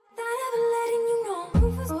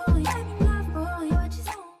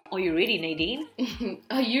ready, Nadine?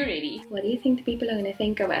 Are you ready? What do you think the people are going to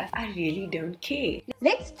think of us? I really don't care.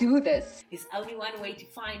 Let's do this. There's only one way to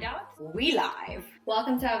find out. We live.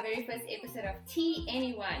 Welcome to our very first episode of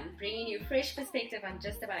T1, bringing you fresh perspective on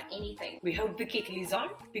just about anything. We hope the kettle is on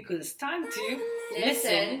because it's time to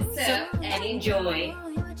Listen, sip, and enjoy.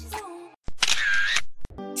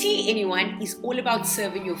 T1 is all about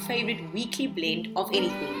serving your favorite weekly blend of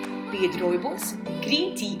anything, be it Rooibos,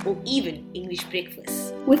 green tea, or even English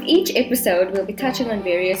breakfast. With each episode, we'll be touching on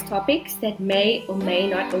various topics that may or may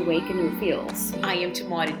not awaken your feels. I am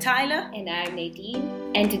Tamara Tyler. And I'm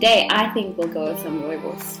Nadine. And today, I think we'll go with some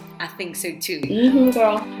Rooibos. I think so too.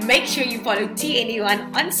 Girl. Make sure you follow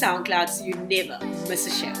T1 on SoundCloud so you never miss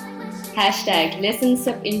a show. # listen,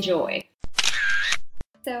 sip, enjoy.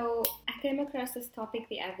 So, I came across this topic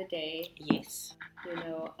the other day. Yes. You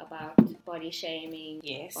know, about body shaming,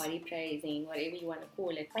 Yes. body praising, whatever you want to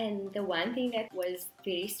call it. And the one thing that was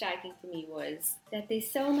very striking to me was that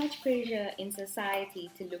there's so much pressure in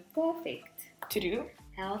society to look perfect. True.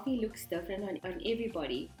 Healthy looks different on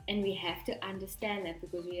everybody, and we have to understand that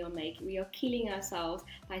because we are killing ourselves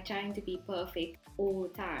by trying to be perfect all the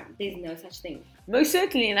time. There's no such thing. Most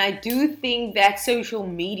certainly, and I do think that social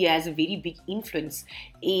media has a very big influence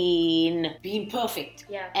in being perfect.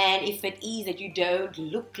 Yeah. And if it is that you don't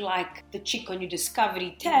look like the chick on your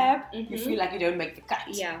Discovery tab, you feel like you don't make the cut.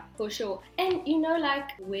 Yeah, for sure. And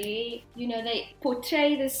like where, they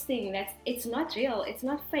portray this thing that it's not real, it's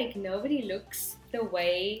not fake. Nobody looks the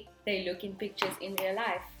way they look in pictures in real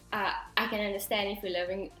life. I can understand if you're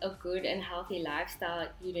living a good and healthy lifestyle,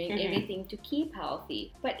 you're doing everything to keep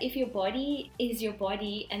healthy. But if your body is your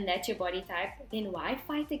body and that's your body type, then why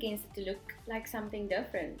fight against it to look like something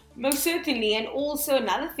different? Most certainly. And also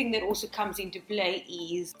another thing that also comes into play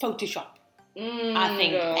is Photoshop. I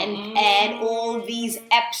think, and all these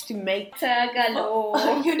apps to make galore.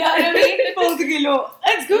 You know what I mean? Filter galore.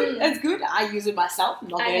 It's good. It's good. I use it myself. I'm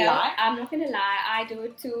not gonna lie. I'm not gonna lie. I do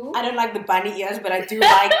it too. I don't like the bunny ears, but I do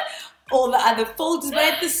like all the other filters. But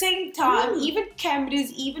at the same time, even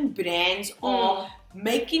cameras, even brands are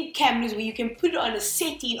making cameras where you can put it on a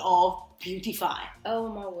setting of beautify. Oh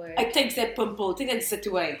my word! It takes that pimple, takes that sit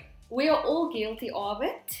away. We are all guilty of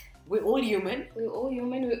it. We're all human. We're all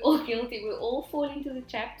guilty. We all fall into the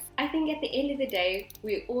traps. I think at the end of the day,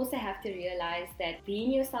 we also have to realize that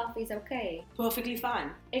being yourself is okay. Perfectly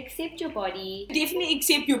fine. Accept your body. Definitely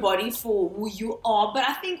accept your body for who you are. But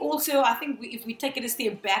I think if we take it a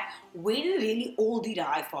step back, where did really all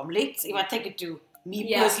derive from? If I take it to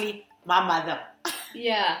me personally, my mother.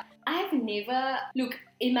 Yeah. I've never,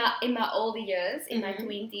 in my older years, in my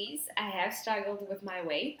 20s, I have struggled with my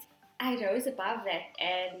weight. I rose above that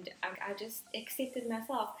and I just accepted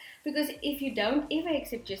myself. Because if you don't ever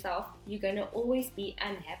accept yourself, you're going to always be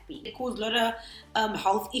unhappy. It causes a lot of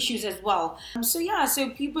health issues as well. So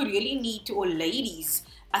people really need to, or ladies,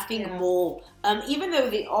 I think more, even though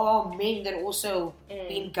there are men that are also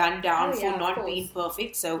being gunned down for not being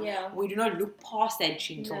perfect. So we do not look past that,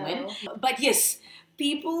 gentlemen. No. But yes,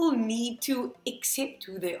 people need to accept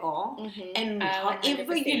who they are and however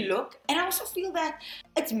 100%. You look. And I also feel that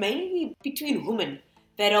it's mainly between women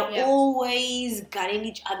that are always gunning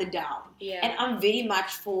each other down. Yeah. And I'm very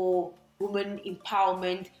much for women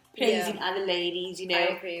empowerment, praising other ladies,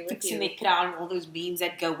 fixing their crown, all those memes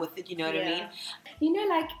that go with it, you know what I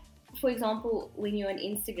mean? For example, when you're on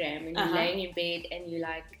Instagram and you're laying in bed and you're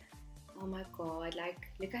like, oh my God,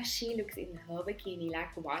 look how she looks in her bikini.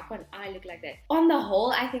 Why can't I look like that? On the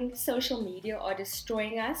whole, I think social media are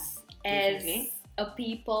destroying us as a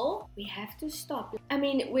people. We have to stop. I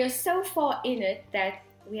mean, we're so far in it that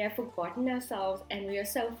we have forgotten ourselves and we are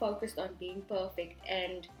so focused on being perfect,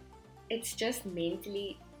 and it's just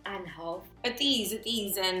mentally unhealthy. It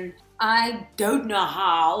is. And I don't know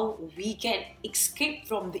how we can escape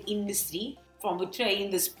from the industry, from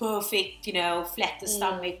portraying this perfect, flatter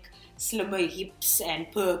stomach, slimmer hips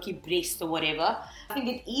and perky breasts or whatever. I think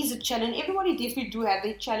it is a challenge. Everybody definitely do have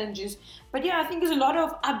their challenges. But I think there's a lot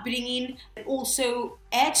of upbringing that also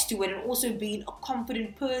adds to it, and also being a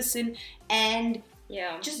confident person and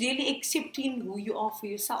just really accepting who you are for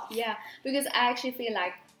yourself. Yeah, because I actually feel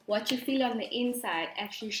like what you feel on the inside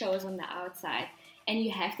actually shows on the outside. And you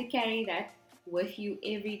have to carry that with you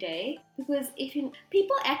every day. Because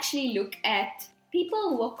people actually look at people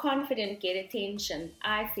who are confident get attention.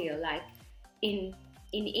 I feel like in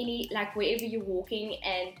any, wherever you're walking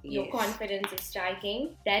and your confidence is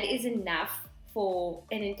striking, that is enough for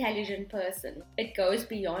an intelligent person. It goes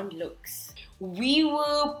beyond looks. We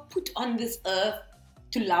were put on this earth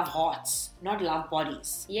to love hearts, not love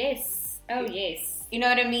bodies. Yes, Oh, yes. You know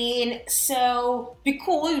what I mean? So,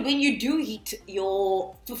 because when you do hit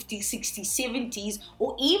your 50s, 60s, 70s,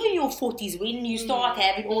 or even your 40s, when you start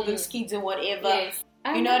having all those kids and whatever, yes.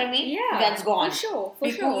 you know what I mean? Yeah. That's gone. For sure.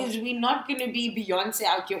 Because we're not going to be Beyonce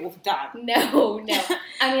out here all the time. No.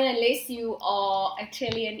 I mean, unless you are a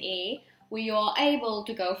trillionaire, where you are able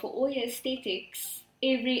to go for all your aesthetics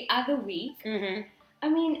every other week. Mm-hmm. I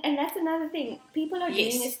mean, and that's another thing. People are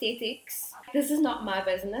doing aesthetics. This is not my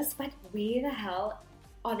business, but where the hell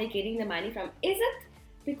are they getting the money from? Is it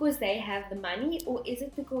because they have the money, or is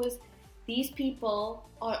it because these people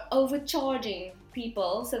are overcharging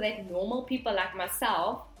people so that normal people like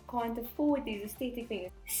myself can't afford these aesthetic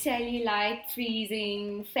things? Cellulite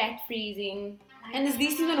freezing, fat freezing. And is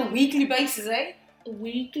these things on a weekly basis, eh?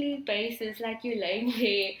 Weekly basis, like you're laying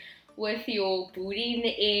there with your booty in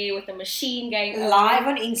the air, with a machine going live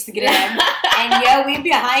on Instagram. And yeah, we're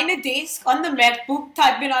behind a desk on the MacBook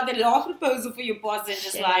typing out the last proposal for your boss and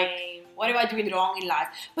just like, what am I doing wrong in life?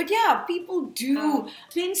 But yeah, people do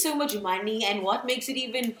spend so much money, and what makes it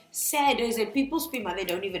even sadder is that people spend money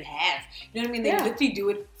they don't even have. You know what I mean? They literally do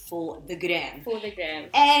it for the gram.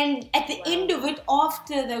 And at the end of it,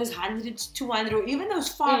 after those 100, 200, or even those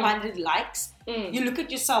 500 likes, you look at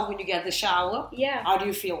yourself when you get the shower. Yeah. How do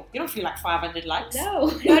you feel? You don't feel like 500 likes.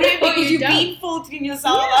 No. You know what I mean? Because you've been filtering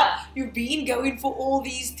yourself up. Yeah. You've been going for all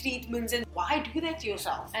these treatments. And why do that to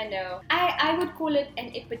yourself? I know. I would call it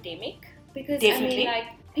an epidemic. Because, Definitely. I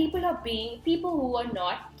mean, like, people who are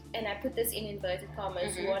not, and I put this in inverted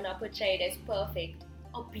commas, who are not portrayed as perfect,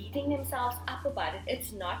 are beating themselves up about it.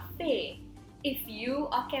 It's not fair. If you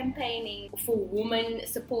are campaigning for women,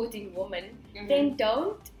 supporting women, then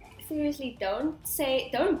don't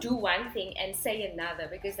do one thing and say another,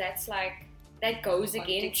 because that's like, that goes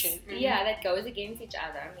against that goes against each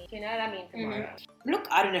other. I mean, you know what I mean, tomorrow. Look,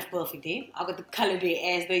 I don't have perfect hair. I got the colored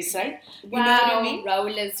hair, as they say. You know wow, what I mean?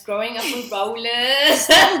 Rollers, growing up with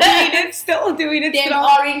rollers. Still doing it. Them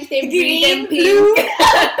orange, them green, them blue. pink.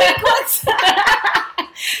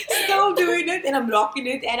 Still doing it, and I'm rocking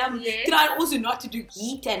it, and I'm trying also not to do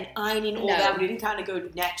heat and ironing all that. I'm really trying to go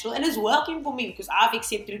natural, and it's working for me because I've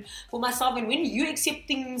accepted it for myself. And when you accept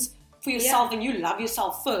things for yourself and you love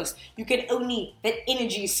yourself first, you can only, that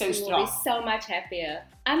energy is so strong. You'll be so much happier.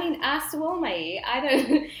 I mean, I swirl my hair. I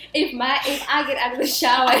don't, if I get out of the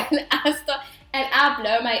shower and I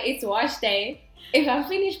blow my, it's wash day. If I'm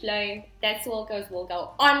finished blowing, that swirl will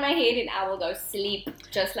go on my head and I will go sleep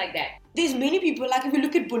just like that. There's many people, like if you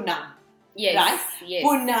look at Bonang. Yes, right? Yes.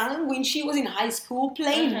 Bonang, when she was in high school,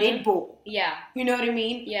 playing netball. Yeah. You know what I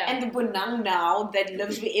mean? Yeah. And the Bonang now that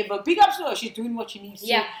lives wherever, big ups to her. She's doing what she needs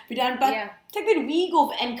to be done. But take that wig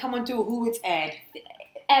off and come onto a Who It's ad.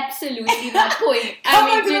 Absolutely my point. I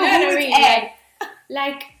mean, do you know what I mean?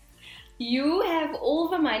 Like, you have all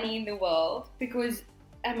the money in the world because,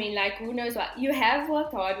 I mean, like, who knows what? You have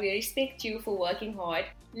worked hard. We respect you for working hard.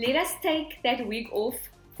 Let us take that wig off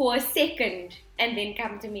for a second and then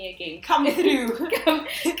come to me again. Come through. come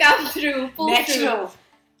through. Pull natural. Through.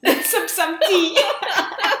 Let's sip some tea.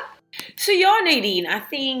 So Nadine, I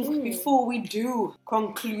think before we do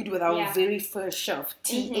conclude with our very first show of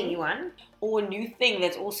Tea Anyone, or a new thing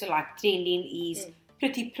that's also like trending is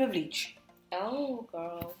pretty privilege. Oh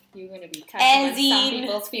girl, you're going to be touching on some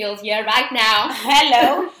people's feels here right now.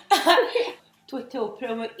 Hello. Twitter,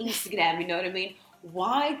 promo, Instagram, you know what I mean?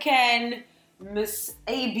 Why can Miss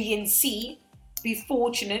A, B and C be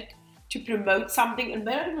fortunate to promote something? It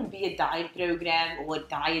may not even be a diet program or a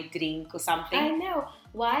diet drink or something. I know.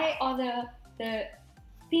 Why are the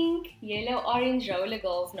pink, yellow, orange roller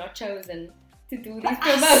girls not chosen to do these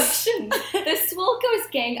promotions? The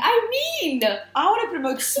Swilkos gang. I mean, I want to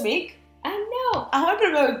promote Smeg. I know. I want to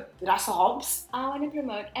promote Russell Hobbs. I want to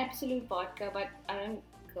promote Absolute Vodka, but I don't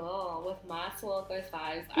go with my Swilkos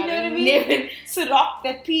vibes. You know what I mean? Ciroc,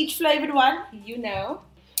 that peach flavored one. You know.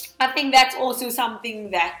 I think that's also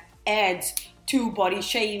something that adds to body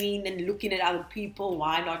shaming and looking at other people.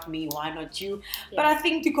 Why not me? Why not you? Yeah. But I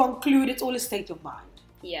think to conclude, it's all a state of mind.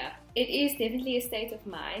 Yeah, it is definitely a state of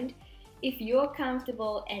mind. If you're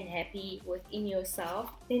comfortable and happy within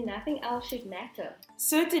yourself, then nothing else should matter.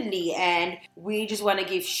 Certainly, and we just want to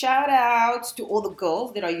give shout outs to all the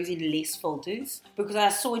girls that are using less filters, because I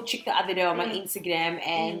saw a chick the other day on my Instagram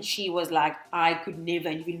and she was like, I could never,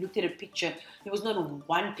 and if you looked at a picture, there was not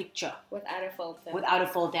one picture without a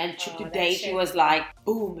filter. And today she was like,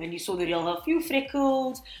 boom, and you saw the real her, few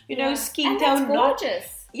freckles, you know, skin tone. That's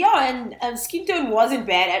gorgeous. Yeah, and skin tone wasn't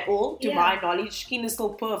bad at all, to my knowledge. Skin is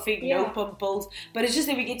still perfect, no pimples. But it's just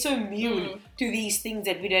that we get so immune to these things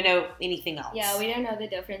that we don't know anything else. Yeah, we don't know the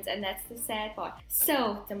difference, and that's the sad part.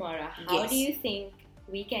 So, Tamara, how do you think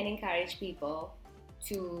we can encourage people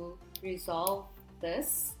to resolve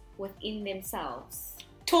this within themselves.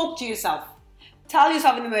 Talk to yourself. Tell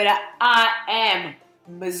yourself in the mirror, I am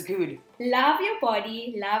Miss Good. Love your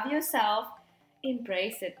body, love yourself,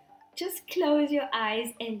 embrace it. Just close your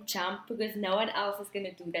eyes and jump because no one else is going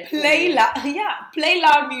to do that. Play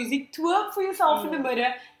loud music, twerk for yourself in the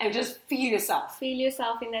mirror and just feel yourself. Feel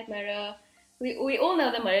yourself in that mirror. We all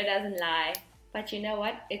know the mirror doesn't lie, but you know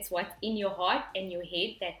what? It's what's in your heart and your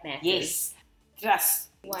head that matters. Yes, just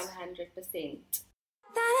 100%.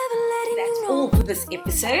 That's all for this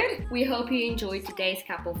episode. We hope you enjoyed today's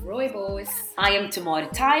cup of Rooibos. I am Tamara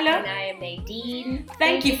Tyler. And I am Nadine.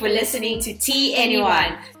 Thank you for listening to Tea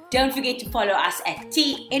Anyone. Don't forget to follow us at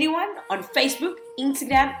Tea Anyone on Facebook,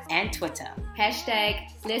 Instagram, and Twitter.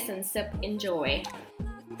 #ListenSipEnjoy.